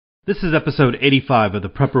This is episode 85 of the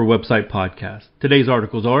Prepper Website Podcast. Today's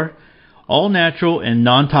articles are All Natural and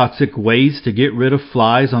Non-Toxic Ways to Get Rid of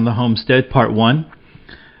Flies on the Homestead, Part 1,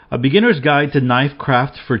 A Beginner's Guide to Knife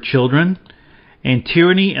Craft for Children, and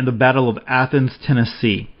Tyranny and the Battle of Athens,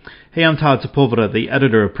 Tennessee. Hey, I'm Todd Sepulveda, the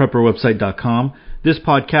editor of PrepperWebsite.com. This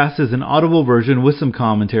podcast is an audible version with some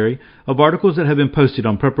commentary of articles that have been posted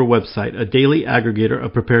on Prepper Website, a daily aggregator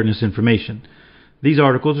of preparedness information. These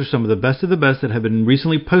articles are some of the best that have been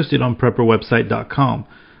recently posted on PrepperWebsite.com.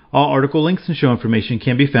 All article links and show information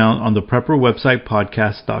can be found on the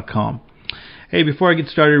PrepperWebsitePodcast.com. Hey, before I get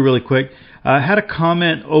started really quick, I had a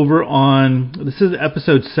comment over on, this is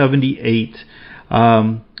episode 78,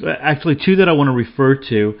 actually two that I want to refer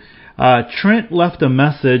to. Trent left a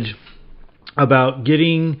message about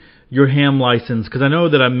getting your ham license, because I know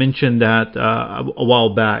that I mentioned that a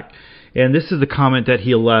while back, and this is the comment that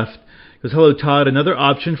he left. It says, hello Todd, another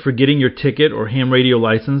option for getting your ticket or ham radio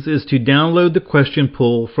license is to download the question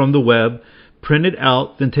pool from the web, print it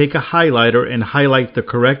out, then take a highlighter and highlight the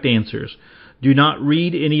correct answers. Do not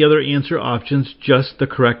read any other answer options, just the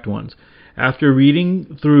correct ones. After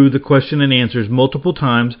reading through the question and answers multiple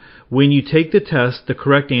times, when you take the test, the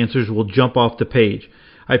correct answers will jump off the page.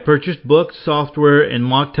 I purchased books, software, and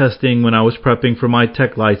mock testing when I was prepping for my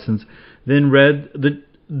tech license, then read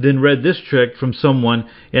this trick from someone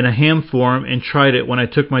in a ham forum and tried it when I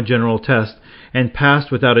took my general test and passed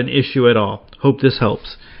without an issue at all. Hope this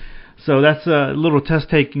helps. So that's a little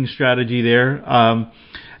test-taking strategy there.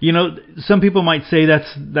 Some people might say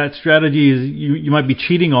that strategy is you might be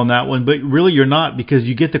cheating on that one, but really you're not, because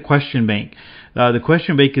you get the question bank. The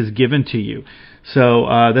question bank is given to you. So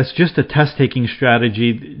that's just a test-taking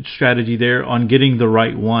strategy there on getting the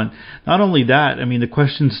right one. Not only that, I mean, the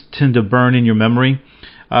questions tend to burn in your memory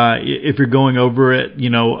if you're going over it,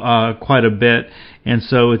 quite a bit, and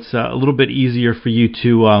so it's a little bit easier for you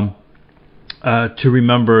to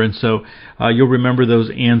remember, and so you'll remember those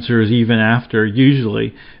answers even after,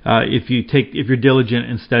 usually, if you're diligent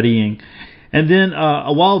in studying. And then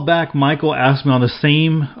a while back, Michael asked me on the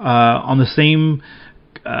same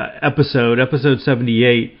episode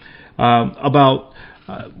 78, about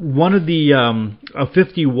one of the a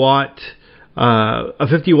 50-watt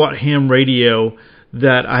ham radio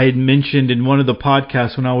that I had mentioned in one of the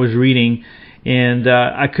podcasts when I was reading, and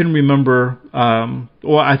I couldn't remember.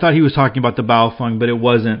 I thought he was talking about the Baofeng, but it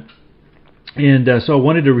wasn't. And so I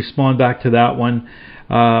wanted to respond back to that one,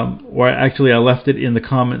 or actually I left it in the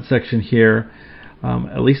comment section here.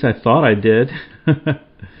 At least I thought I did.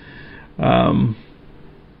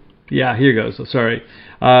 Yeah, here goes. So sorry.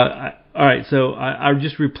 All right, so I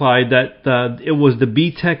just replied that it was the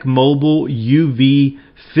BTEC Mobile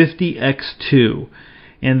UV50X2,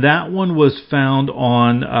 and that one was found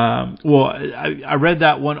on. I read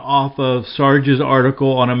that one off of Sarge's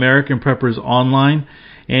article on American Preppers Online,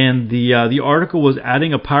 and the article was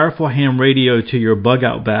adding a powerful ham radio to your bug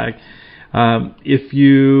out bag. I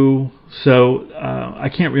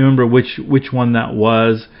can't remember which one that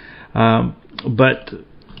was, but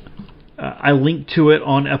I linked to it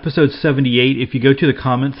on episode 78. If you go to the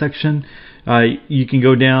comment section, you can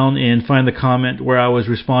go down and find the comment where I was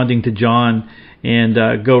responding to John and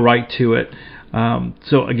go right to it.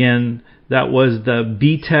 So again, that was the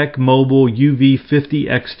BTEC Mobile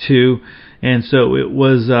UV50X2, and so it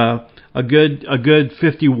was a good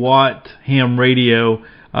 50-watt ham radio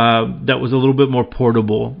that was a little bit more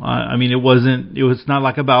portable. I mean, it was not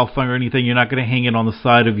like a Baofeng or anything. You're not going to hang it on the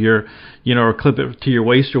side of your, or clip it to your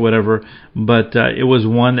waist or whatever. But it was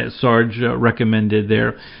one that Sarge recommended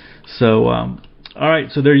there. So, all right,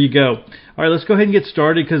 so there you go. All right, let's go ahead and get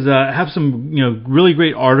started, because I have some, really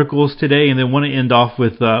great articles today, and then want to end off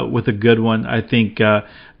with a good one. I think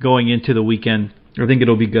going into the weekend, I think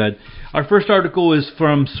it'll be good. Our first article is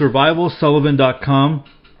from SurvivalSullivan.com.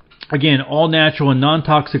 Again, all natural and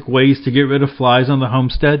non-toxic ways to get rid of flies on the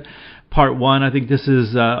homestead. Part 1. I think this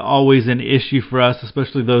is always an issue for us,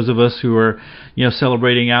 especially those of us who are,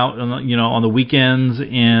 celebrating out on the weekends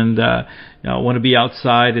and want to be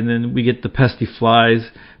outside, and then we get the pesky flies.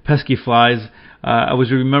 I was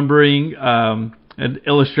remembering an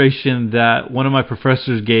illustration that one of my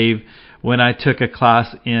professors gave when I took a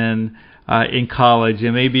class in college,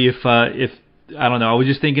 and maybe if I don't know, I was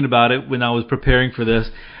just thinking about it when I was preparing for this.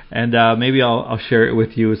 And maybe I'll share it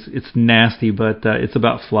with you. It's nasty, but it's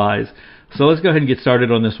about flies. So let's go ahead and get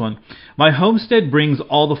started on this one. My homestead brings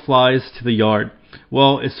all the flies to the yard.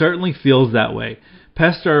 Well, it certainly feels that way.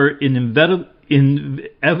 Pests are inevitable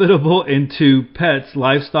into pets,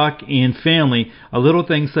 livestock, and family. A little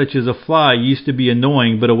thing such as a fly used to be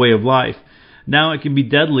annoying, but a way of life. Now it can be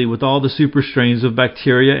deadly with all the super strains of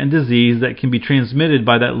bacteria and disease that can be transmitted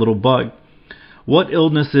by that little bug. What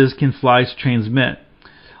illnesses can flies transmit?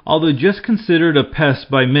 Although just considered a pest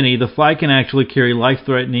by many, the fly can actually carry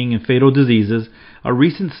life-threatening and fatal diseases, a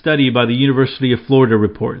recent study by the University of Florida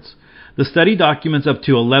reports. The study documents up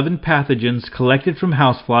to 11 pathogens collected from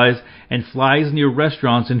houseflies and flies near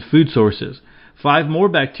restaurants and food sources. 5 more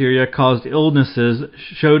bacteria caused illnesses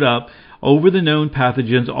showed up over the known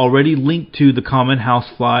pathogens already linked to the common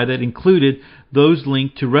housefly that included those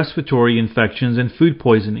linked to respiratory infections and food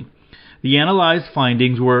poisoning. The analyzed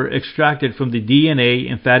findings were extracted from the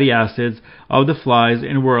DNA and fatty acids of the flies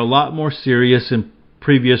and were a lot more serious than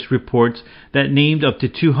previous reports that named up to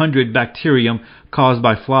 200 bacterium caused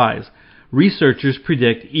by flies. Researchers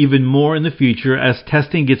predict even more in the future as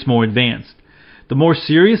testing gets more advanced. The more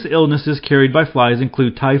serious illnesses carried by flies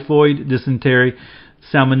include typhoid, dysentery,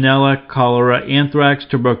 salmonella, cholera, anthrax,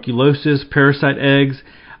 tuberculosis, parasite eggs,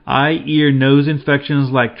 eye, ear, nose infections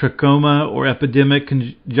like trachoma or epidemic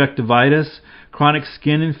conjunctivitis, chronic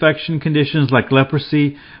skin infection conditions like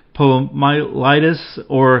leprosy, poliomyelitis,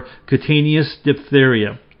 or cutaneous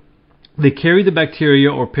diphtheria. They carry the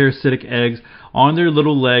bacteria or parasitic eggs on their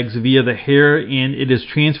little legs via the hair, and it is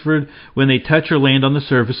transferred when they touch or land on the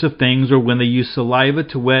surface of things or when they use saliva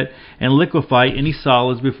to wet and liquefy any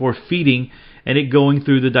solids before feeding and it going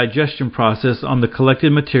through the digestion process on the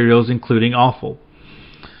collected materials, including offal.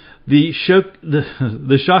 The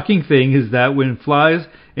shocking thing is that when flies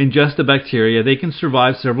ingest a bacteria, they can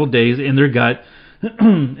survive several days in their gut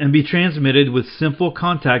and be transmitted with simple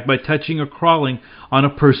contact by touching or crawling on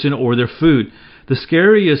a person or their food. The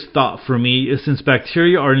scariest thought for me is since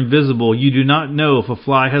bacteria are invisible, you do not know if a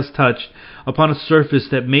fly has touched upon a surface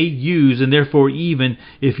that may use, and therefore even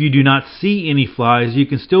if you do not see any flies, you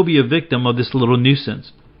can still be a victim of this little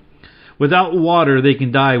nuisance. Without water, they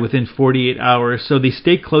can die within 48 hours, so they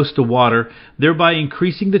stay close to water, thereby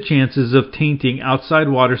increasing the chances of tainting outside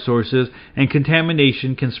water sources, and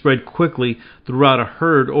contamination can spread quickly throughout a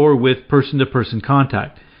herd or with person-to-person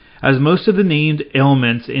contact. As most of the named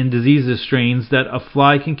ailments and diseases strains that a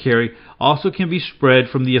fly can carry also can be spread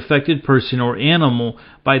from the affected person or animal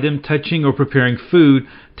by them touching or preparing food,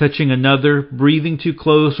 touching another, breathing too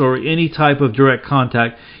close, or any type of direct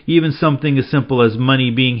contact, even something as simple as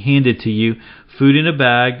money being handed to you, food in a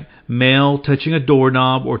bag, mail, touching a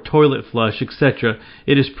doorknob, or toilet flush, etc.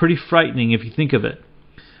 It is pretty frightening if you think of it.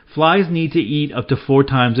 Flies need to eat up to 4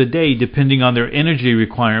 times a day, depending on their energy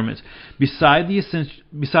requirements. Besides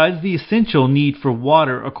the essential need for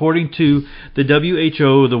water, according to the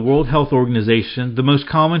WHO, the World Health Organization, the most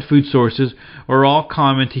common food sources are all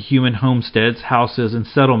common to human homesteads, houses, and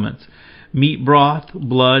settlements: meat broth,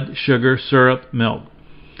 blood, sugar, syrup, milk.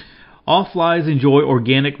 All flies enjoy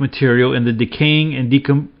organic material in the decaying and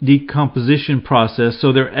decomposition process,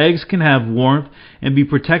 so their eggs can have warmth and be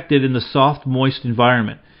protected in the soft, moist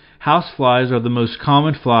environment. Houseflies are the most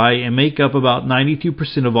common fly and make up about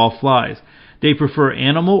 92% of all flies. They prefer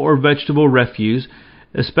animal or vegetable refuse,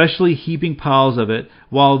 especially heaping piles of it,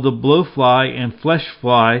 while the blowfly and flesh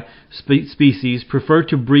fly species prefer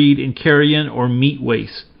to breed in carrion or meat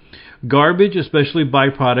waste. Garbage, especially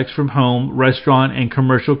byproducts from home, restaurant, and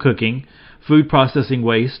commercial cooking, food processing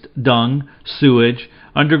waste, dung, sewage,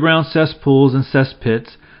 underground cesspools and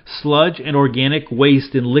cesspits, sludge and organic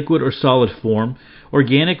waste in liquid or solid form,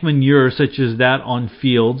 organic manure such as that on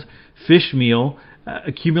fields, fish meal,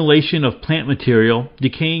 accumulation of plant material,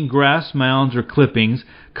 decaying grass mounds or clippings,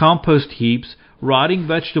 compost heaps, rotting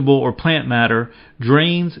vegetable or plant matter,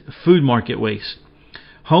 drains, food market waste.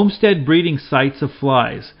 Homestead breeding sites of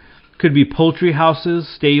flies could be poultry houses,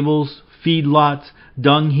 stables, feedlots,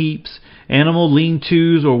 dung heaps, animal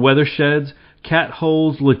lean-tos or weather sheds, cat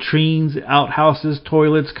holes, latrines, outhouses,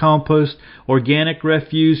 toilets, compost, organic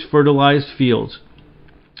refuse, fertilized fields.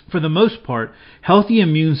 For the most part, healthy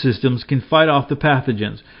immune systems can fight off the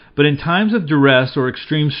pathogens, but in times of duress or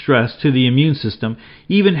extreme stress to the immune system,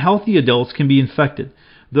 even healthy adults can be infected.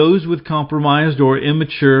 Those with compromised or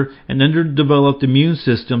immature and underdeveloped immune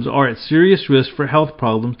systems are at serious risk for health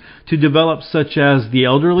problems to develop, such as the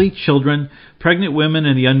elderly, children, pregnant women,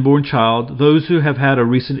 and the unborn child, those who have had a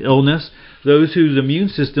recent illness, those whose immune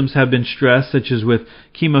systems have been stressed, such as with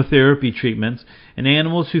chemotherapy treatments, and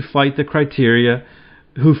animals who fit the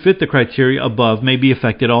criteria above may be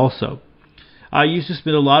affected also. I used to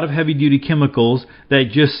spend a lot of heavy-duty chemicals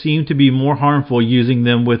that just seemed to be more harmful using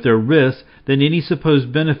them with their risks than any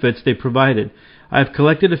supposed benefits they provided. I have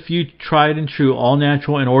collected a few tried and true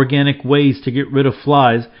all-natural and organic ways to get rid of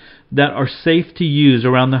flies that are safe to use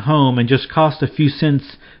around the home and just cost a few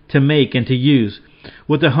cents to make and to use.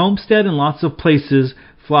 With a homestead in lots of places,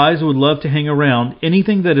 flies would love to hang around,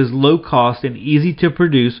 anything that is low cost and easy to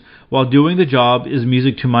produce while doing the job is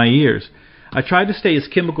music to my ears. I try to stay as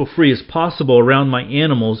chemical free as possible around my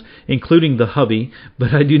animals, including the hubby,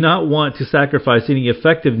 but I do not want to sacrifice any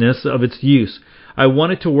effectiveness of its use. I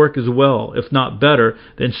want it to work as well, if not better,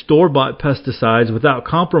 than store-bought pesticides without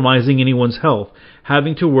compromising anyone's health,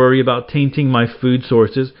 having to worry about tainting my food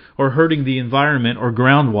sources or hurting the environment or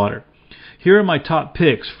groundwater. Here are my top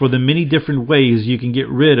picks for the many different ways you can get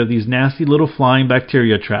rid of these nasty little flying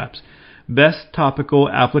bacteria traps. Best topical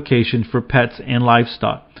application for pets and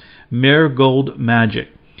livestock. Marigold Magic.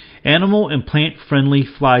 Animal and plant-friendly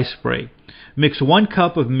fly spray. Mix 1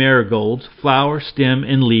 cup of marigolds, flower, stem,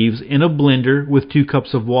 and leaves in a blender with 2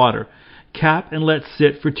 cups of water. Cap and let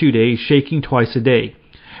sit for 2 days, shaking twice a day.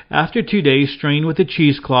 After 2 days, strain with a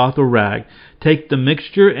cheesecloth or rag. Take the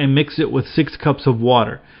mixture and mix it with 6 cups of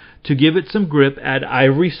water. To give it some grip, add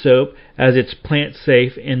ivory soap as it's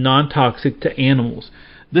plant-safe and non-toxic to animals.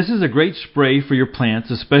 This is a great spray for your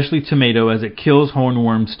plants, especially tomato, as it kills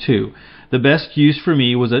hornworms too. The best use for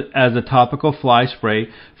me was as a topical fly spray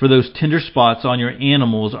for those tender spots on your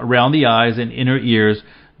animals around the eyes and inner ears.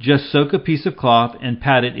 Just soak a piece of cloth and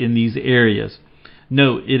pat it in these areas.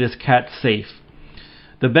 Note, it is cat safe.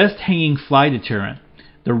 The best hanging fly deterrent.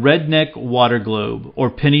 The redneck water globe,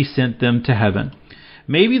 or Penny sent them to heaven.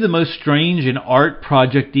 Maybe the most strange and art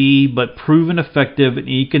project-y, but proven effective and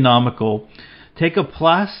economical. Take a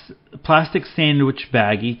plastic sandwich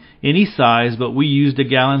baggie, any size, but we used a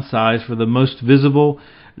gallon size for the most visible,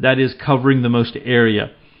 that is covering the most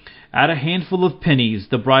area. Add a handful of pennies,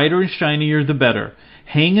 the brighter and shinier the better.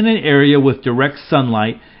 Hang in an area with direct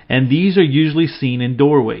sunlight, and these are usually seen in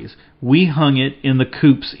doorways. We hung it in the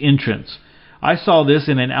coop's entrance. I saw this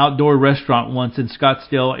in an outdoor restaurant once in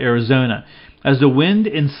Scottsdale, Arizona. As the wind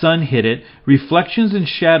and sun hit it, reflections and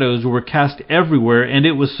shadows were cast everywhere, and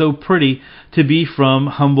it was so pretty to be from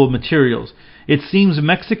humble materials. It seems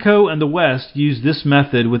Mexico and the West used this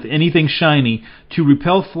method with anything shiny to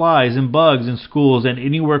repel flies and bugs in schools and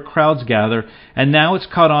anywhere crowds gather, and now it's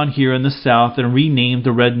caught on here in the South and renamed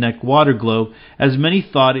the redneck water globe, as many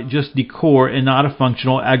thought it just decor and not a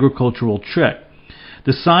functional agricultural trick.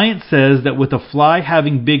 The science says that with a fly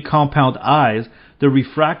having big compound eyes, the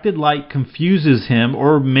refracted light confuses him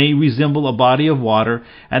or may resemble a body of water,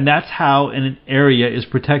 and that's how an area is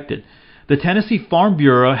protected. The Tennessee Farm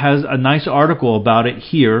Bureau has a nice article about it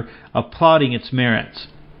here, applauding its merits.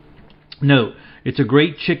 Note, it's a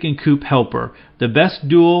great chicken coop helper, the best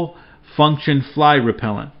dual function fly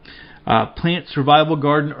repellent. Plant survival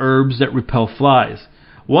garden herbs that repel flies.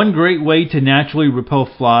 One great way to naturally repel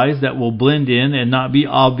flies that will blend in and not be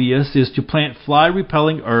obvious is to plant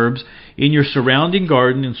fly-repelling herbs in your surrounding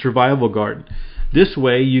garden and survival garden. This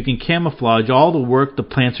way you can camouflage all the work the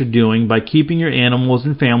plants are doing by keeping your animals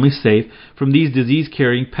and family safe from these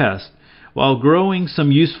disease-carrying pests, while growing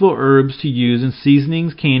some useful herbs to use in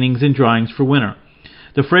seasonings, cannings, and dryings for winter.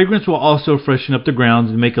 The fragrance will also freshen up the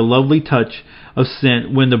grounds and make a lovely touch of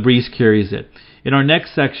scent when the breeze carries it. In our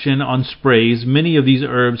next section on sprays, many of these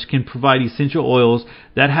herbs can provide essential oils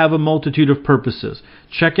that have a multitude of purposes.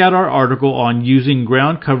 Check out our article on using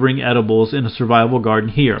ground covering edibles in a survival garden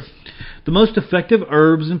here. The most effective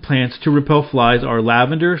herbs and plants to repel flies are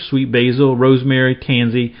lavender, sweet basil, rosemary,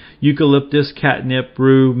 tansy, eucalyptus, catnip,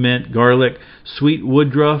 rue, mint, garlic, sweet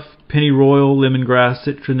woodruff, pennyroyal, lemongrass,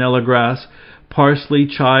 citronella grass, parsley,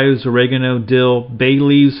 chives, oregano, dill, bay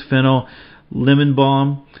leaves, fennel, lemon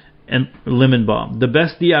balm. The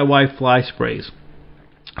best DIY fly sprays.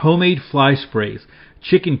 Homemade fly sprays.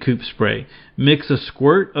 Chicken coop spray. Mix a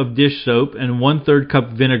squirt of dish soap and 1/3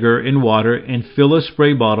 cup vinegar in water and fill a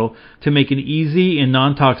spray bottle to make an easy and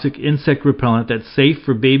non-toxic insect repellent that's safe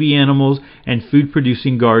for baby animals and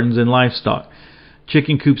food-producing gardens and livestock.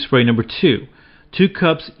 Chicken coop spray number 2. 2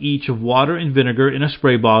 cups each of water and vinegar in a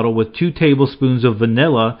spray bottle with 2 tablespoons of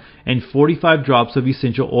vanilla and 45 drops of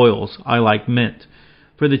essential oils. I like mint.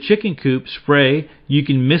 For the chicken coop spray, you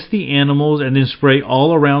can mist the animals and then spray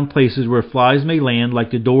all around places where flies may land,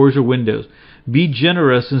 like the doors or windows. Be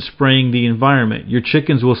generous in spraying the environment. Your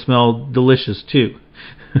chickens will smell delicious too.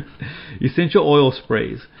 Essential oil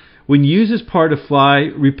sprays. When used as part of a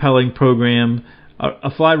fly repelling program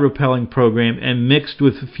and mixed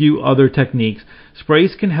with a few other techniques,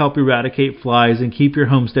 sprays can help eradicate flies and keep your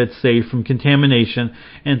homestead safe from contamination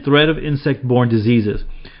and threat of insect-borne diseases.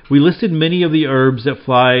 We listed many of the herbs that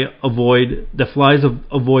flies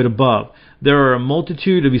avoid above. There are a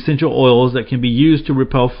multitude of essential oils that can be used to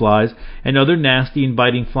repel flies and other nasty and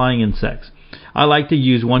biting flying insects. I like to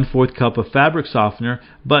use 1/4 cup of fabric softener,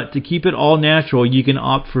 but to keep it all natural, you can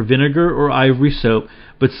opt for vinegar or ivory soap,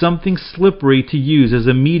 but something slippery to use as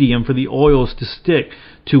a medium for the oils to stick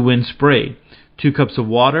to when sprayed. 2 cups of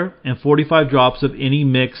water and 45 drops of any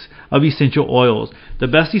mix of essential oils. The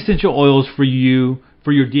best essential oils for your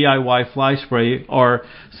DIY fly spray are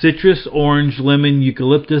citrus, orange, lemon,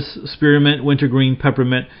 eucalyptus, spearmint, wintergreen,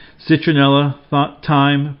 peppermint, citronella,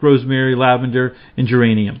 thyme, rosemary, lavender, and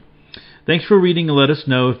geranium. Thanks for reading and let us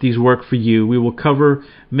know if these work for you. We will cover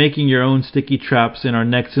making your own sticky traps in our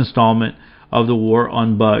next installment of the War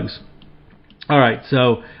on Bugs. All right,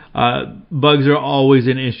 so bugs are always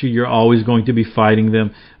an issue. You're always going to be fighting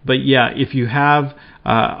them. But yeah, if you have,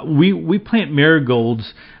 we plant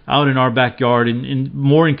marigolds out in our backyard and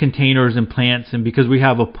more in containers and plants, and because we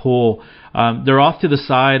have a pool, they're off to the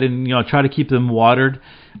side, and try to keep them watered.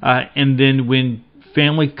 And then when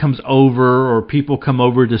family comes over or people come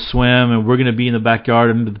over to swim, and we're going to be in the backyard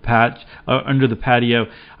under the patio,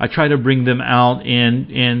 I try to bring them out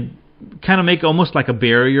and kind of make almost like a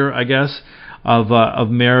barrier, I guess, of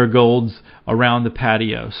marigolds around the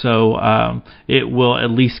patio, so it will at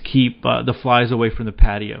least keep the flies away from the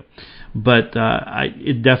patio. But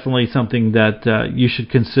it's definitely something that you should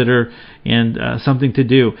consider and something to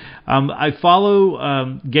do. I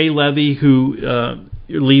follow Gay Levy, who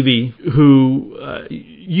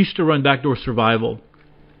used to run Backdoor Survival.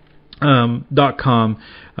 .com.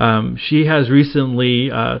 She has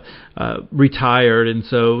recently retired, and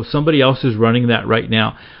so somebody else is running that right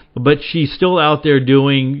now. But she's still out there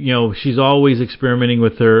doing, she's always experimenting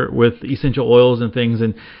with essential oils and things.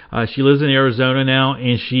 And she lives in Arizona now,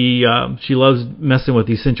 and she loves messing with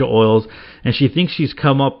essential oils. And she thinks she's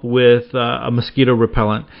come up with a mosquito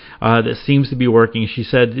repellent that seems to be working. She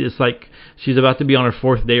said it's like she's about to be on her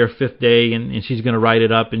 4th day or 5th day, and she's going to write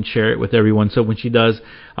it up and share it with everyone. So when she does,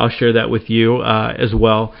 I'll share that with you as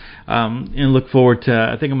well. And look forward to,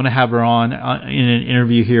 I think I'm going to have her on in an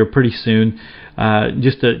interview here pretty soon.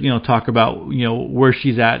 Just to talk about where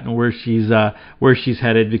she's at and where she's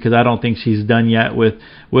headed, because I don't think she's done yet with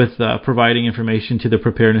providing information to the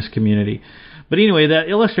preparedness community. But anyway, that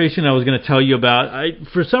illustration I was going to tell you about,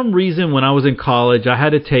 for some reason when I was in college I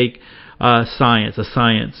had to take science,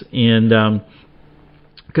 and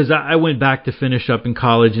because I went back to finish up in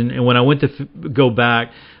college, and when I went to go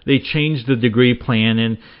back, they changed the degree plan,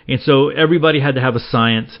 and so everybody had to have a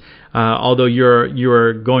science, although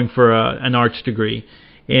you're going for an arts degree.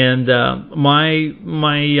 And my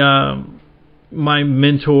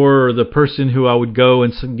mentor, or the person who I would go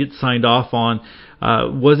and get signed off on,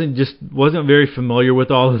 wasn't very familiar with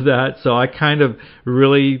all of that, so I kind of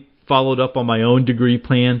really followed up on my own degree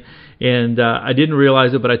plan. And I didn't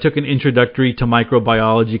realize it, but I took an introductory to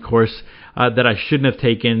microbiology course that I shouldn't have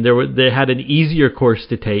taken. They had an easier course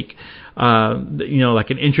to take, like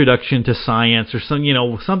an introduction to science or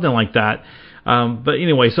something like that. But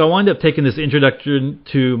anyway, so I wound up taking this introduction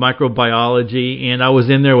to microbiology, and I was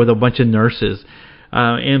in there with a bunch of nurses,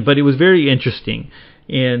 but it was very interesting.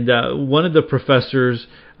 And one of the professors,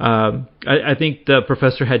 I think the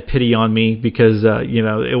professor had pity on me because I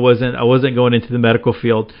wasn't going into the medical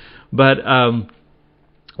field. But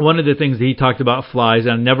one of the things that he talked about flies,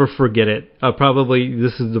 and I'll never forget it. Probably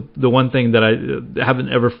this is the one thing that I haven't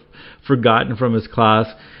ever forgotten from his class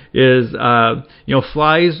is,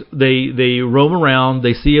 flies, they roam around,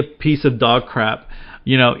 they see a piece of dog crap,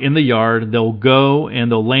 in the yard, they'll go and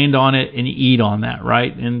they'll land on it and eat on that,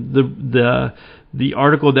 right? And the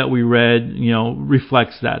article that we read,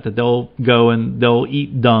 reflects that they'll go and they'll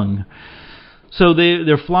eat dung. So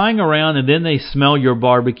they're flying around, and then they smell your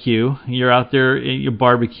barbecue. You're out there, you're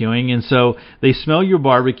barbecuing, and so they smell your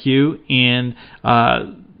barbecue, and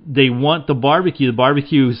they want the barbecue. The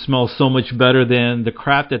barbecue smells so much better than the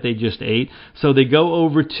crap that they just ate. So they go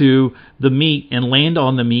over to the meat and land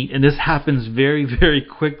on the meat, and this happens very, very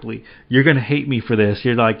quickly. You're going to hate me for this.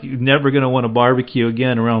 You're never going to want to barbecue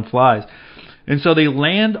again around flies. And so they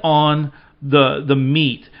land on the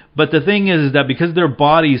meat. But the thing is that because their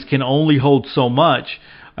bodies can only hold so much,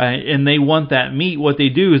 and they want that meat, what they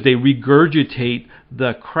do is they regurgitate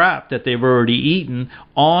the crap that they've already eaten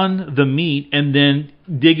on the meat and then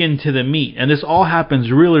dig into the meat. And this all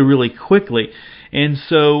happens really, really quickly. And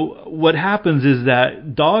so what happens is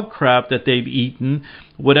that dog crap that they've eaten,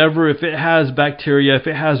 whatever, if it has bacteria, if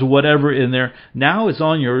it has whatever in there, now it's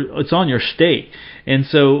on your steak. And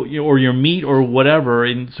so, or your meat or whatever.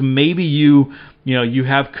 And so maybe you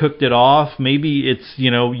have cooked it off. Maybe it's,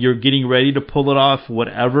 you're getting ready to pull it off,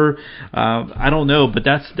 whatever. I don't know, but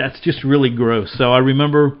that's just really gross. So I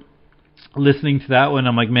remember listening to that one,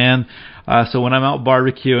 I'm like, man. So when I'm out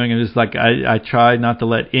barbecuing, I'm just like, I try not to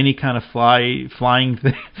let any kind of flying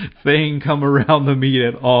thing come around the meat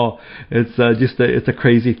at all. It's it's a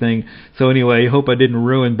crazy thing. So anyway, I hope I didn't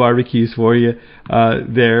ruin barbecues for you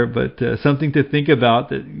there, but something to think about,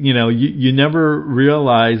 that you never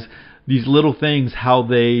realize these little things, how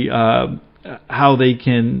they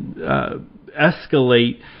can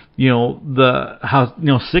escalate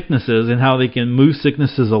sicknesses, and how they can move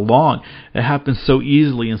sicknesses along. It happens so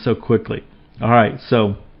easily and so quickly. All right,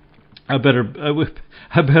 so I better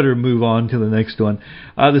move on to the next one.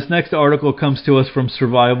 This next article comes to us from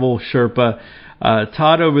Survival Sherpa.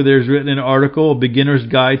 Todd over there has written an article, A Beginner's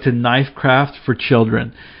Guide to Knife Craft for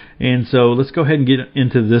Children. And so let's go ahead and get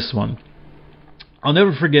into this one. I'll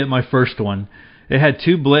never forget my first one. It had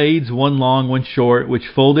 2 blades, one long, one short, which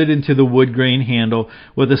folded into the wood grain handle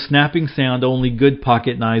with a snapping sound only good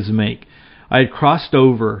pocket knives make. I had crossed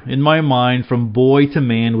over, in my mind, from boy to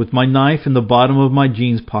man with my knife in the bottom of my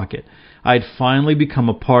jeans pocket. I had finally become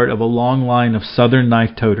a part of a long line of southern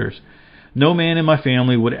knife toters. No man in my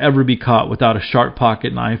family would ever be caught without a sharp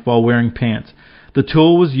pocket knife while wearing pants. The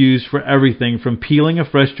tool was used for everything from peeling a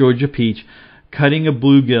fresh Georgia peach, cutting a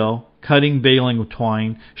bluegill, cutting baling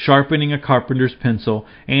twine, sharpening a carpenter's pencil,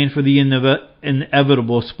 and for the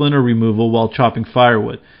inevitable splinter removal while chopping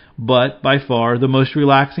firewood. But, by far, the most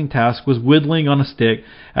relaxing task was whittling on a stick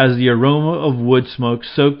as the aroma of wood smoke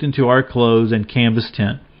soaked into our clothes and canvas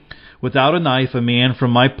tent. Without a knife, a man from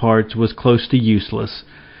my parts was close to useless.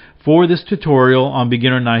 For this tutorial on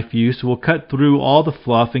beginner knife use, we'll cut through all the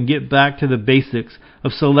fluff and get back to the basics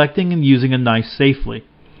of selecting and using a knife safely.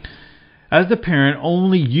 As the parent,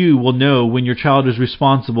 only you will know when your child is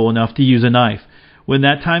responsible enough to use a knife. When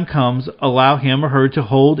that time comes, allow him or her to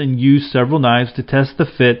hold and use several knives to test the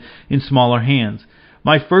fit in smaller hands.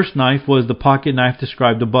 My first knife was the pocket knife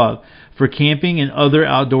described above. For camping and other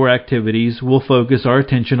outdoor activities, we'll focus our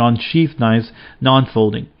attention on sheath knives,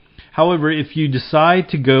 non-folding. However, if you decide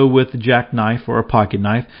to go with a jackknife or a pocket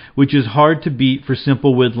knife, which is hard to beat for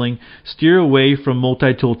simple whittling, steer away from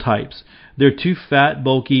multi-tool types. They're too fat,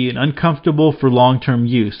 bulky, and uncomfortable for long-term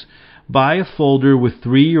use. Buy a folder with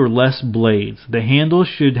 3 or less blades. The handle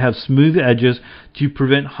should have smooth edges to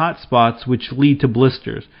prevent hot spots which lead to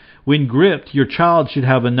blisters. When gripped, your child should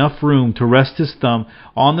have enough room to rest his thumb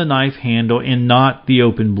on the knife handle and not the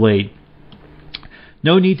open blade.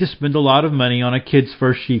 No need to spend a lot of money on a kid's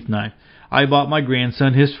first sheath knife. I bought my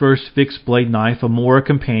grandson his first fixed blade knife, a Mora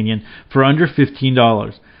Companion, for under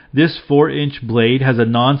 $15. This 4-inch blade has a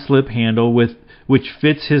non-slip handle which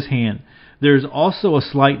fits his hand. There is also a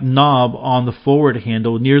slight knob on the forward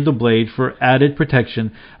handle near the blade for added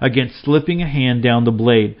protection against slipping a hand down the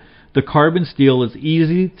blade. The carbon steel is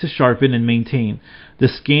easy to sharpen and maintain. The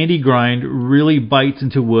Scandi grind really bites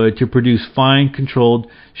into wood to produce fine, controlled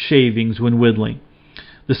shavings when whittling.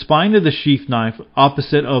 The spine of the sheath knife,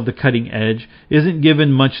 opposite of the cutting edge, isn't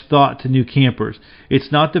given much thought to new campers.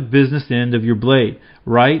 It's not the business end of your blade.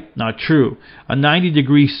 Right? Not true. A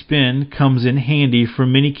 90-degree spin comes in handy for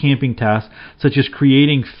many camping tasks, such as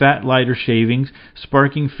creating fat lighter shavings,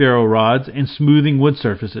 sparking ferro rods, and smoothing wood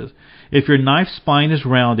surfaces. If your knife spine is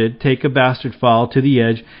rounded, take a bastard file to the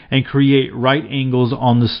edge and create right angles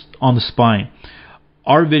on the spine.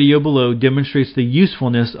 Our video below demonstrates the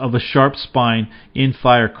usefulness of a sharp spine in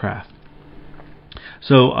firecraft.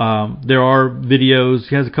 So there are videos.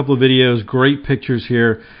 He has a couple of videos, great pictures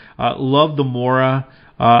here. Love the Mora.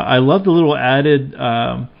 I love the little added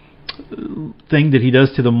thing that he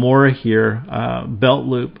does to the Mora here, belt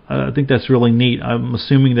loop. I think that's really neat. I'm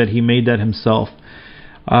assuming that he made that himself.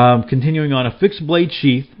 Continuing on, a fixed blade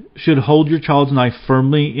sheath should hold your child's knife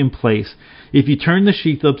firmly in place. If you turn the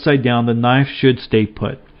sheath upside down, the knife should stay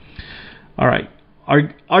put. All right.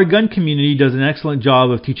 Our gun community does an excellent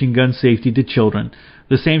job of teaching gun safety to children.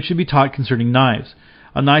 The same should be taught concerning knives.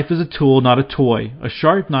 A knife is a tool, not a toy. A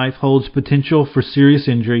sharp knife holds potential for serious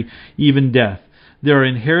injury, even death. There are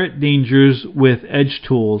inherent dangers with edge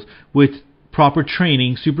tools. With proper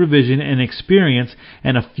training, supervision, and experience,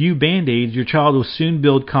 and a few band-aids, your child will soon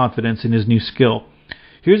build confidence in his new skill.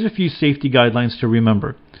 Here's a few safety guidelines to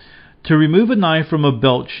remember. To remove a knife from a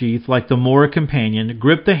belt sheath like the Mora Companion,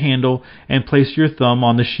 grip the handle and place your thumb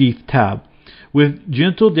on the sheath tab. With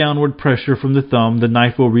gentle downward pressure from the thumb, the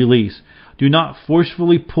knife will release. Do not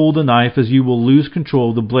forcefully pull the knife, as you will lose control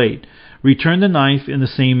of the blade. Return the knife in the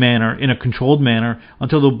same manner, in a controlled manner,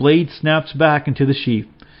 until the blade snaps back into the sheath.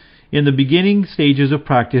 In the beginning stages of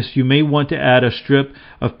practice, you may want to add a strip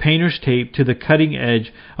of painter's tape to the cutting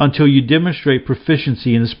edge until you demonstrate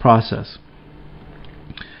proficiency in this process.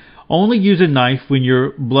 Only use a knife when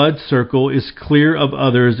your blood circle is clear of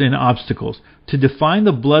others and obstacles. To define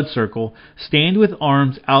the blood circle, stand with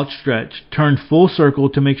arms outstretched, turn full circle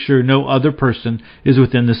to make sure no other person is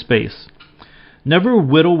within the space. Never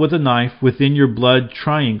whittle with a knife within your blood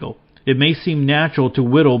triangle. It may seem natural to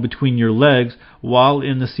whittle between your legs while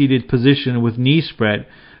in the seated position with knees spread.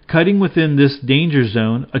 Cutting within this danger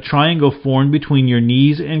zone, a triangle formed between your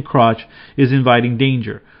knees and crotch is inviting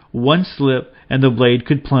danger. One slip and the blade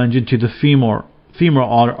could plunge into the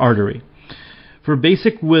femoral artery. For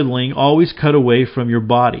basic whittling, always cut away from your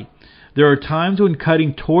body. There are times when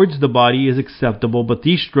cutting towards the body is acceptable, but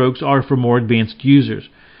these strokes are for more advanced users.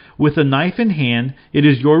 With a knife in hand, it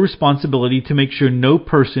is your responsibility to make sure no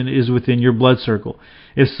person is within your blood circle.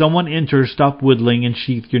 If someone enters, stop whittling and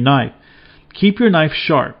sheath your knife. Keep your knife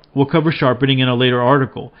sharp. We'll cover sharpening in a later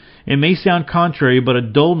article. It may sound contrary, but a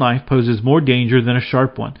dull knife poses more danger than a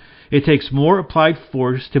sharp one. It takes more applied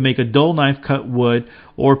force to make a dull knife cut wood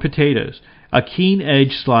or potatoes. A keen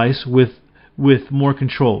edge slice with more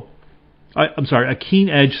control. A keen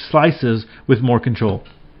edge slices with more control.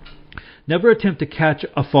 Never attempt to catch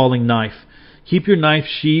a falling knife. Keep your knife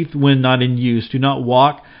sheathed when not in use. Do not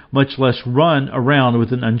walk, much less run around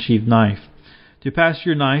with an unsheathed knife. To pass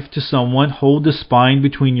your knife to someone, hold the spine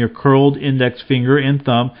between your curled index finger and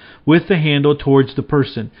thumb with the handle towards the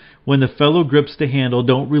person. When the fellow grips the handle,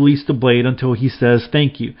 don't release the blade until he says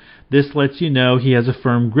thank you. This lets you know he has a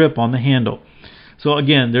firm grip on the handle. So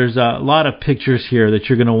again, there's a lot of pictures here that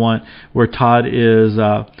you're going to want where Todd is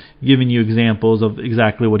giving you examples of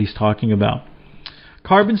exactly what he's talking about.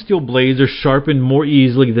 Carbon steel blades are sharpened more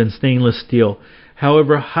easily than stainless steel.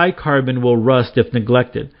 However, high carbon will rust if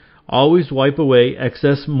neglected. Always wipe away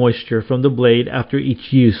excess moisture from the blade after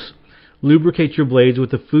each use. Lubricate your blades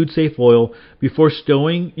with a food-safe oil before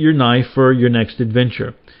stowing your knife for your next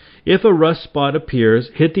adventure. If a rust spot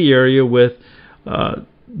appears, hit the area with 0000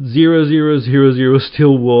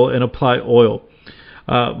 steel wool and apply oil.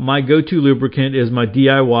 My go-to lubricant is my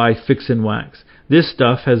DIY Fix and Wax. This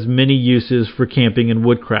stuff has many uses for camping and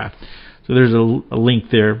woodcraft. So there's a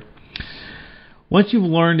link there. Once you've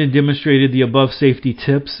learned and demonstrated the above safety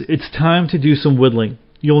tips, it's time to do some whittling.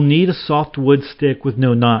 You'll need a soft wood stick with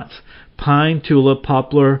no knots. Pine, tulip,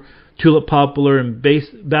 poplar, and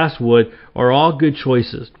basswood are all good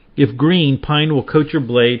choices. If green, pine will coat your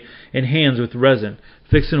blade and hands with resin.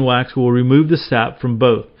 Fix and Wax will remove the sap from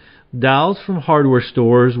both. Dowels from hardware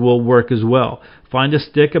stores will work as well. Find a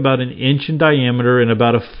stick about 1 inch in diameter and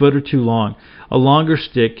about 1 foot or 2 long. A longer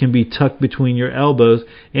stick can be tucked between your elbows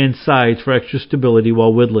and sides for extra stability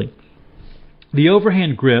while whittling. The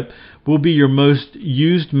overhand grip will be your most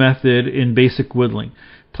used method in basic whittling.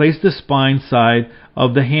 Place the spine side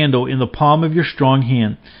of the handle in the palm of your strong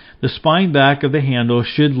hand. The spine back of the handle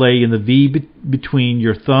should lay in the V between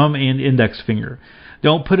your thumb and index finger.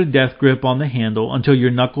 Don't put a death grip on the handle until your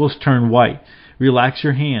knuckles turn white. Relax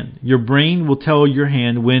your hand. Your brain will tell your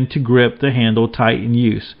hand when to grip the handle tight in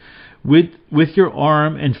use. With your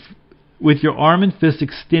arm and fist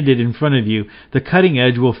extended in front of you, the cutting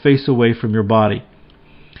edge will face away from your body.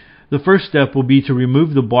 The first step will be to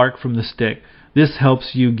remove the bark from the stick. This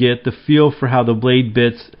helps you get the feel for how the blade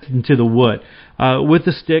bits into the wood. With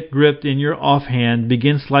the stick gripped in your offhand,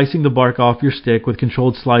 begin slicing the bark off your stick with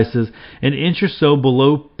controlled slices 1 inch or so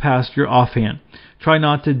below past your offhand. Try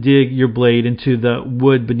not to dig your blade into the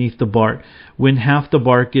wood beneath the bark. When half the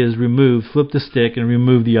bark is removed, flip the stick and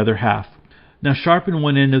remove the other half. Now sharpen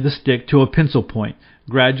one end of the stick to a pencil point.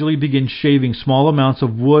 Gradually begin shaving small amounts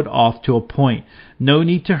of wood off to a point. No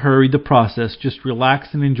need to hurry the process, just relax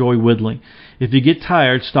and enjoy whittling. If you get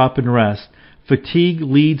tired, stop and rest. Fatigue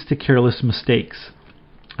leads to careless mistakes.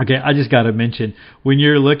 Okay, I just got to mention, when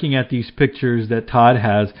you're looking at these pictures that Todd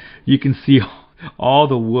has, you can see all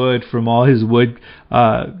the wood from all his wood,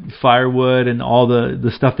 firewood, and all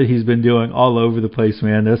the stuff that he's been doing all over the place,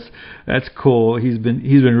 man. That's cool. He's been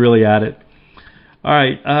really at it. All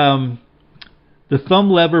right, the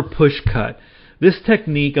thumb lever push cut. This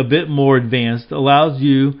technique, a bit more advanced, allows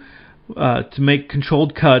you to make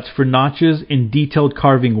controlled cuts for notches in detailed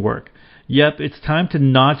carving work. Yep, it's time to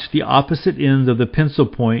notch the opposite ends of the pencil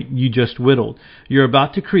point you just whittled. You're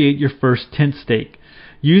about to create your first tent stake.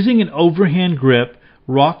 Using an overhand grip,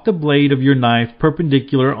 rock the blade of your knife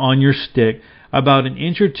perpendicular on your stick, about 1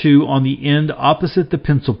 inch or 2 on the end opposite the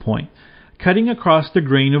pencil point. Cutting across the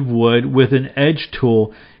grain of wood with an edge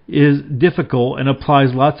tool is difficult and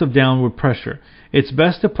applies lots of downward pressure. It's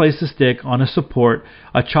best to place the stick on a support,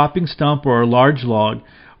 a chopping stump, or a large log.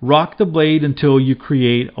 Rock the blade until you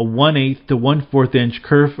create a 1/8 to 1/4 inch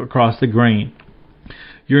curve across the grain.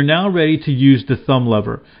 You're now ready to use the thumb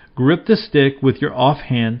lever. Grip the stick with your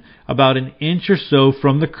offhand about an inch or so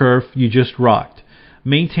from the kerf you just rocked.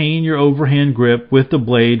 Maintain your overhand grip with the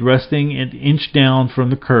blade resting an inch down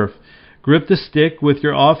from the kerf. Grip the stick with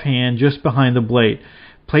your offhand just behind the blade.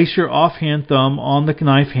 Place your offhand thumb on the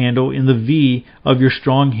knife handle in the V of your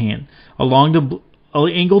strong hand.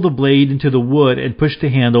 Angle the blade into the wood and push the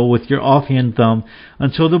handle with your offhand thumb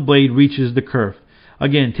until the blade reaches the kerf.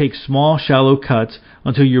 Again, take small, shallow cuts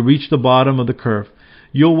until you reach the bottom of the kerf.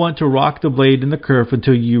 You'll want to rock the blade in the kerf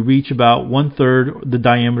until you reach about 1/3 the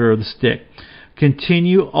diameter of the stick.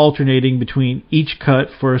 Continue alternating between each cut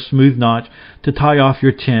for a smooth notch to tie off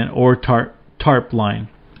your tent or tarp line.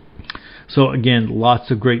 So again, lots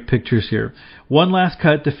of great pictures here. One last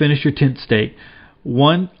cut to finish your tent stake.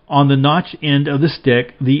 One on the notch end of the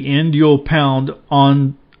stick, the end you'll pound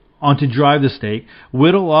on to drive the stake.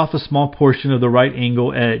 Whittle off a small portion of the right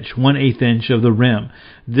angle edge, 1/8 inch of the rim.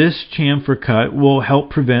 This chamfer cut will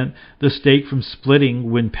help prevent the stake from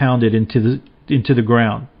splitting when pounded into the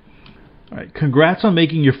ground. All right, congrats on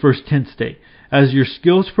making your first tent stake. As your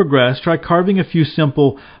skills progress, try carving a few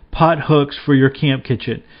simple pot hooks for your camp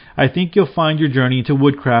kitchen. I think you'll find your journey into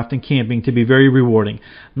woodcraft and camping to be very rewarding.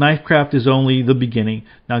 Knifecraft is only the beginning.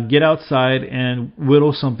 Now get outside and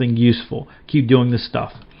whittle something useful. Keep doing this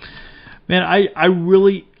stuff. Man, I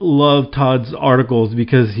really love Todd's articles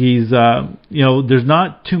because he's, there's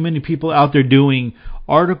not too many people out there doing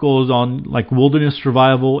articles on like wilderness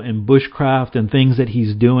survival and bushcraft and things that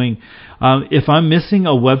he's doing. If I'm missing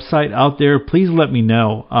a website out there, please let me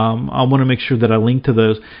know. I want to make sure that I link to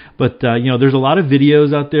those. But there's a lot of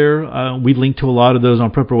videos out there. We link to a lot of those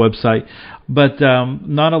on Prepper website, but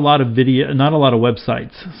not a lot of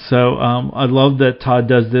websites. So I love that Todd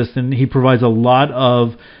does this, and he provides a lot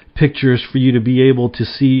of pictures for you to be able to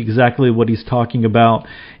see exactly what he's talking about,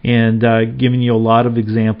 and giving you a lot of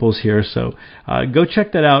examples here. So go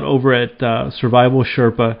check that out over at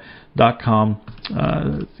survivalsherpa.com.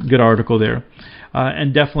 Good article there.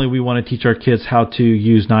 And definitely we want to teach our kids how to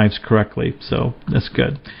use knives correctly. So that's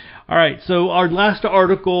good. All right. So our last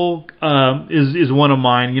article is one of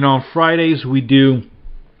mine. On Fridays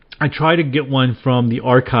I try to get one from the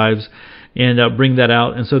archives and bring that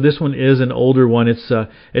out. And so this one is an older one. It's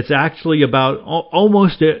actually about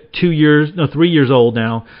almost 3 years old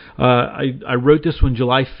now. I wrote this one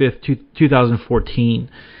July 5th, 2014.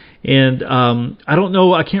 And I don't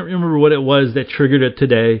know, I can't remember what it was that triggered it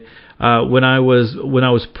today. When I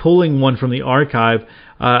was pulling one from the archive,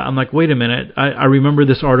 I'm like, wait a minute, I remember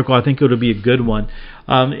this article. I think it would be a good one.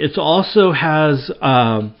 It also has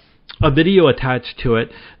a video attached to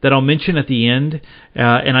it that I'll mention at the end,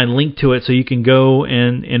 and I link to it so you can go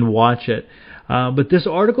and watch it. But this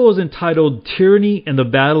article is entitled "Tyranny and the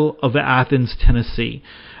Battle of Athens, Tennessee."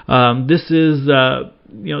 This is a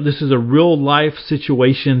real life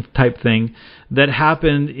situation type thing that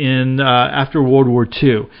happened in after World War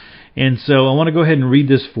II. And so I want to go ahead and read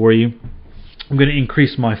this for you. I'm going to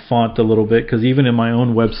increase my font a little bit because even in my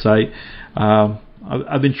own website,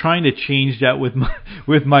 I've been trying to change that with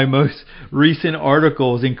my most recent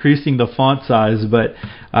articles, increasing the font size. But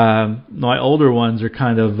my older ones are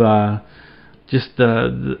kind of just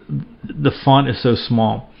the font is so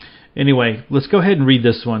small. Anyway, let's go ahead and read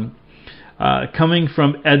this one. Coming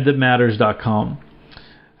from edthatmatters.com.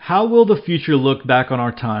 How will the future look back on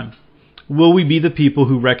our time? Will we be the people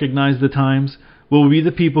who recognize the times? Will we be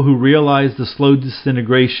the people who realize the slow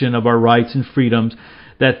disintegration of our rights and freedoms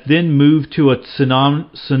that then move to a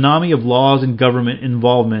tsunami of laws and government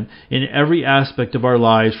involvement in every aspect of our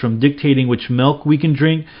lives, from dictating which milk we can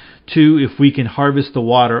drink to if we can harvest the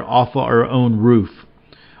water off our own roof?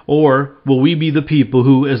 Or will we be the people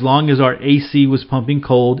who, as long as our AC was pumping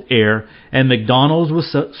cold air and McDonald's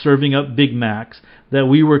was serving up Big Macs, that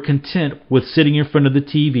we were content with sitting in front of the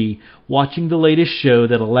TV, watching the latest show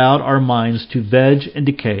that allowed our minds to veg and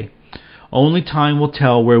decay? Only time will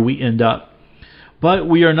tell where we end up. But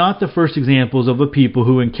we are not the first examples of a people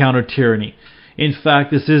who encounter tyranny. In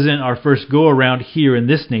fact, this isn't our first go-around here in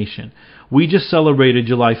this nation. We just celebrated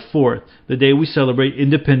July 4th, the day we celebrate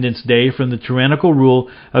Independence Day from the tyrannical rule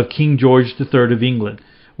of King George III of England.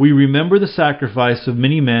 We remember the sacrifice of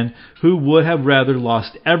many men who would have rather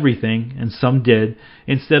lost everything, and some did,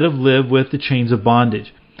 instead of live with the chains of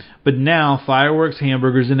bondage. But now fireworks,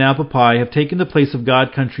 hamburgers, and apple pie have taken the place of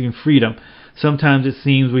God, country, and freedom. Sometimes it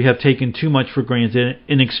seems we have taken too much for granted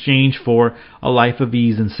in exchange for a life of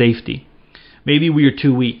ease and safety. Maybe we are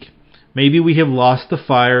too weak. Maybe we have lost the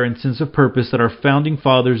fire and sense of purpose that our founding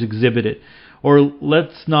fathers exhibited. Or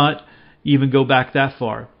let's not even go back that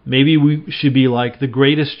far. Maybe we should be like the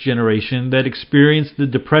greatest generation that experienced the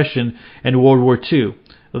Depression and World War II.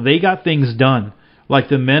 They got things done, like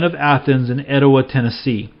the men of Athens and Etowah,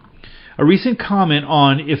 Tennessee. A recent comment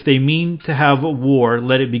on if they mean to have a war,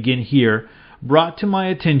 let it begin here, brought to my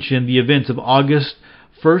attention the events of August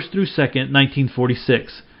 1st through 2nd,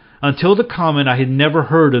 1946. Until the comment, I had never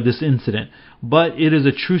heard of this incident, but it is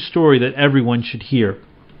a true story that everyone should hear.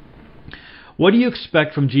 What do you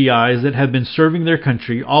expect from GIs that have been serving their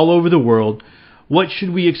country all over the world? What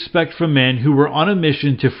should we expect from men who were on a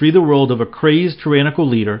mission to free the world of a crazed tyrannical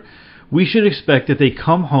leader? We should expect that they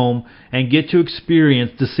come home and get to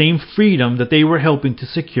experience the same freedom that they were helping to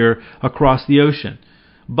secure across the ocean.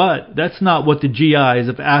 But that's not what the GIs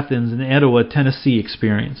of Athens and Etowah, Tennessee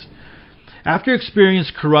experienced. After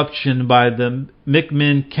experiencing corruption by the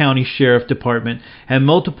McMinn County Sheriff Department and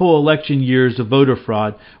multiple election years of voter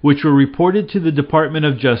fraud, which were reported to the Department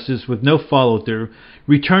of Justice with no follow-through,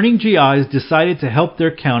 returning GIs decided to help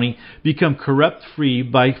their county become corrupt-free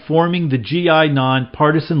by forming the GI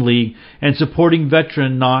Non-Partisan League and supporting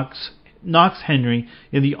veteran Knox Henry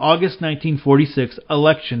in the August 1946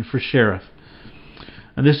 election for sheriff.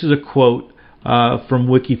 And this is a quote from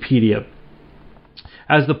Wikipedia.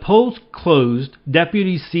 As the polls closed,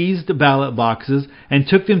 deputies seized the ballot boxes and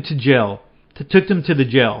took them to the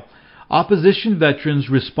jail. Opposition veterans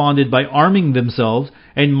responded by arming themselves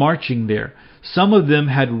and marching there. Some of them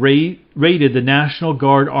had raided the National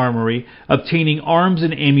Guard armory, obtaining arms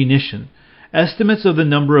and ammunition. Estimates of the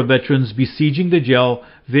number of veterans besieging the jail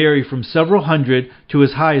vary from several hundred to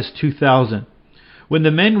as high as 2,000. When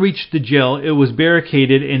the men reached the jail, it was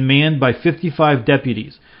barricaded and manned by 55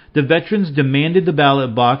 deputies. The veterans demanded the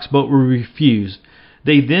ballot box but were refused.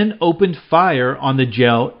 They then opened fire on the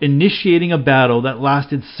jail, initiating a battle that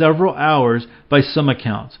lasted several hours by some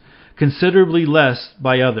accounts, considerably less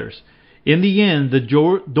by others. In the end, the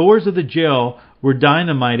doors of the jail were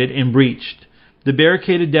dynamited and breached. The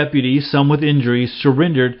barricaded deputies, some with injuries,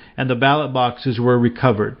 surrendered and the ballot boxes were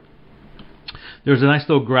recovered. There's a nice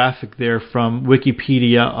little graphic there from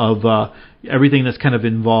Wikipedia of everything that's kind of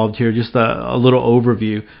involved here, just a little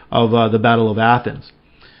overview of the Battle of Athens.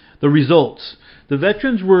 The results. The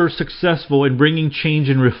veterans were successful in bringing change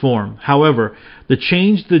and reform. However, the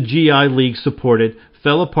change the GI League supported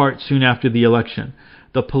fell apart soon after the election.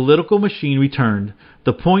 The political machine returned.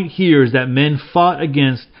 The point here is that men fought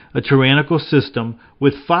against a tyrannical system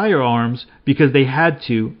with firearms because they had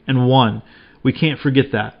to and won. We can't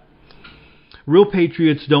forget that. Real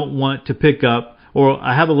patriots don't want to pick up, or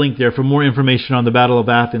I have a link there for more information on the Battle of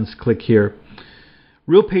Athens. Click here.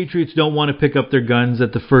 Real patriots don't want to pick up their guns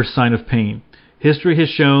at the first sign of pain. History has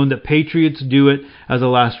shown that patriots do it as a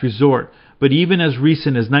last resort. But even as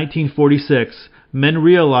recent as 1946, men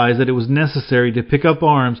realized that it was necessary to pick up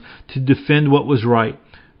arms to defend what was right.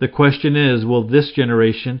 The question is, will this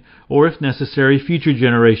generation, or if necessary, future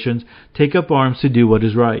generations, take up arms to do what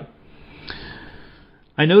is right?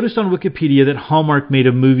 I noticed on Wikipedia that Hallmark made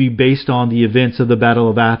a movie based on the events of the Battle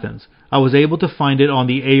of Athens. I was able to find it on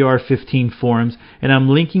the AR-15 forums, and I'm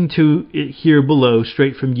linking to it here below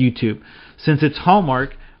straight from YouTube. Since it's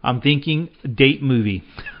Hallmark, I'm thinking date movie.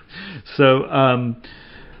 So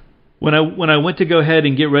when I went to go ahead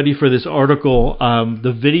and get ready for this article,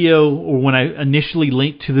 the video, or when I initially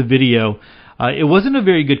linked to the video, it wasn't a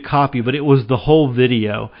very good copy, but it was the whole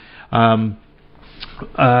video.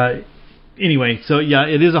 Anyway, so yeah,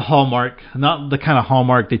 it is a Hallmark, not the kind of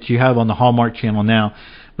Hallmark that you have on the Hallmark channel now.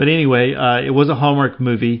 But anyway, it was a Hallmark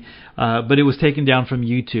movie, but it was taken down from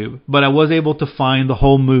YouTube. But I was able to find the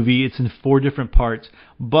whole movie. It's in 4 different parts,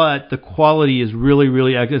 but the quality is really,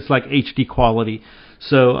 really, it's like HD quality.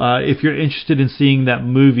 So if you're interested in seeing that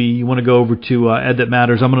movie, you want to go over to Ed That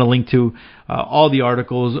Matters. I'm going to link to all the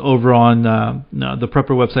articles over on the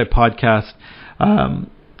Prepper Website podcast.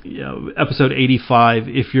 Episode 85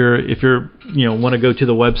 if you're want to go to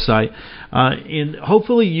the website, and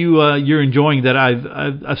hopefully you're enjoying that.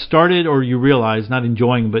 I've started, or you realize, not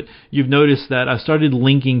enjoying, but you've noticed that I've started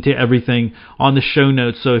linking to everything on the show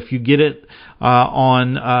notes. So if you get it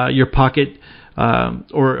on your pocket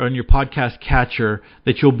or on your podcast catcher,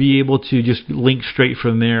 that you'll be able to just link straight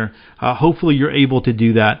from there. Hopefully you're able to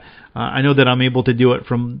do that. I know that I'm able to do it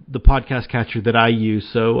from the podcast catcher that I use,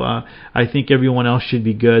 so I think everyone else should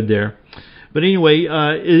be good there. But anyway,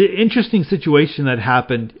 interesting situation that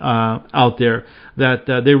happened out there, that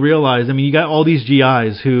they realized. I mean, you got all these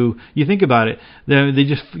GIs who, you think about it, they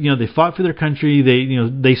just, they fought for their country.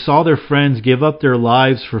 They saw their friends give up their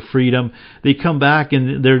lives for freedom. They come back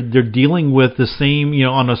and they're dealing with the same,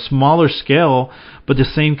 on a smaller scale, but the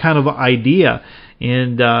same kind of idea.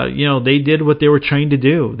 and they did what they were trained to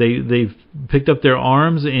do. They picked up their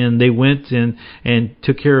arms and they went and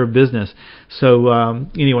took care of business. So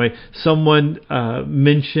anyway, someone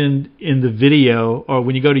mentioned in the video, or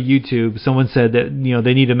when you go to YouTube, someone said that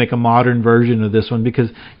they need to make a modern version of this one because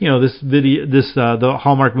the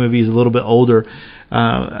Hallmark movie is a little bit older.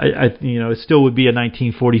 It still would be a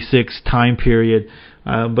 1946 time period,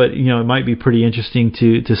 but it might be pretty interesting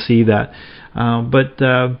to see that. But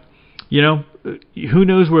who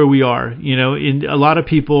knows where we are? And a lot of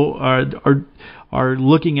people are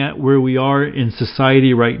looking at where we are in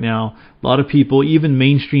society right now. A lot of people, even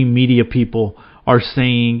mainstream media people, are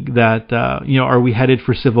saying that are we headed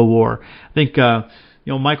for civil war? I think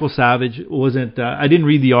Michael Savage wasn't. I didn't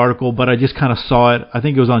read the article, but I just kind of saw it. I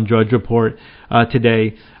think it was on Drudge Report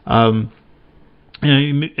today. And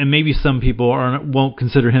maybe some people won't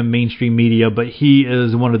consider him mainstream media, but he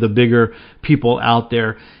is one of the bigger people out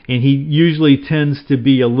there, and he usually tends to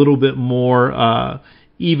be a little bbit more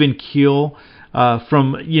even keel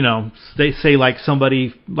from they say like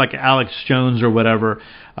somebody like Alex Jones or whatever.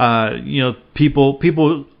 People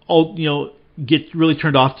get really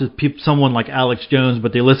turned off to someone like Alex Jones,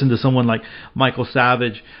 but they listen to someone like Michael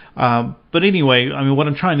Savage. But anyway, I mean, what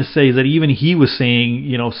I'm trying to say is that even he was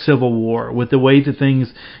saying, civil war with the way that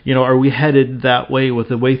things, are we headed that way with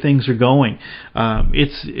the way things are going?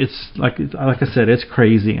 It's like I said, it's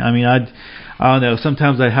crazy. I mean, I don't know.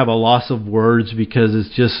 Sometimes I have a loss of words because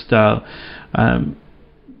it's just, I'm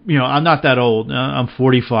not that old. I'm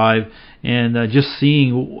 45. And just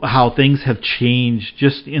seeing how things have changed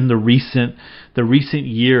just in the recent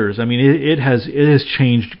years. I mean, it has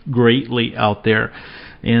changed greatly out there.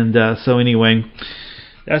 And so anyway,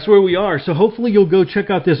 that's where we are. So hopefully you'll go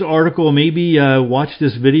check out this article. Maybe watch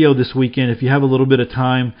this video this weekend if you have a little bit of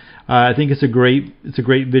time. I think it's a great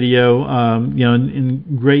video.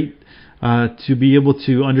 And great to be able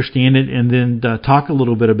to understand it and then talk a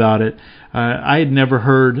little bit about it. I had never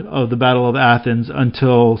heard of the Battle of Athens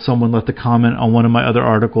until someone left a comment on one of my other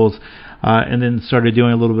articles, and then started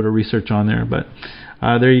doing a little bit of research on there. But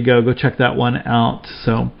there you go. Go check that one out.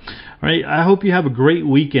 So, all right. I hope you have a great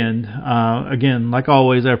weekend. Again, like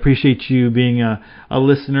always, I appreciate you being a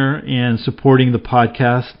listener and supporting the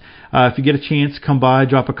podcast. If you get a chance, come by,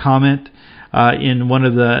 drop a comment in one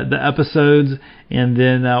of the episodes, and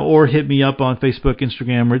then or hit me up on Facebook,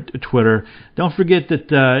 Instagram, or Twitter. Don't forget that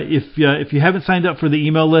if you haven't signed up for the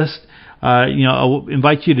email list, I'll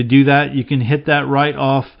invite you to do that. You can hit that right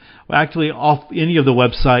off. Actually, off any of the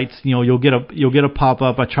websites, you'll get a pop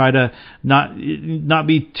up. I try to not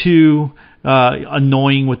be too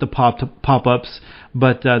annoying with the pop ups,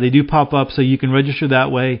 but they do pop up, so you can register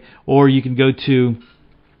that way, or you can go to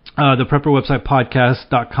the Prepper Website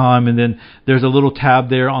Podcast.com, and then there's a little tab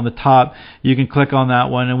there on the top. You can click on that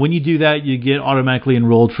one, and when you do that, you get automatically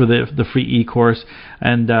enrolled for the free e-course.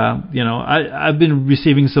 And I've been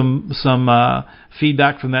receiving some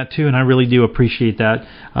feedback from that too, and I really do appreciate that.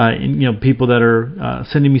 People that are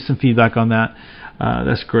sending me some feedback on that,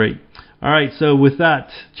 that's great. All right, so with that,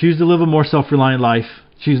 choose to live a more self-reliant life.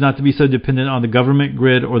 Choose not to be so dependent on the government,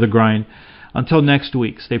 grid, or the grind. Until next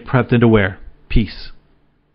week, stay prepped and aware. Peace.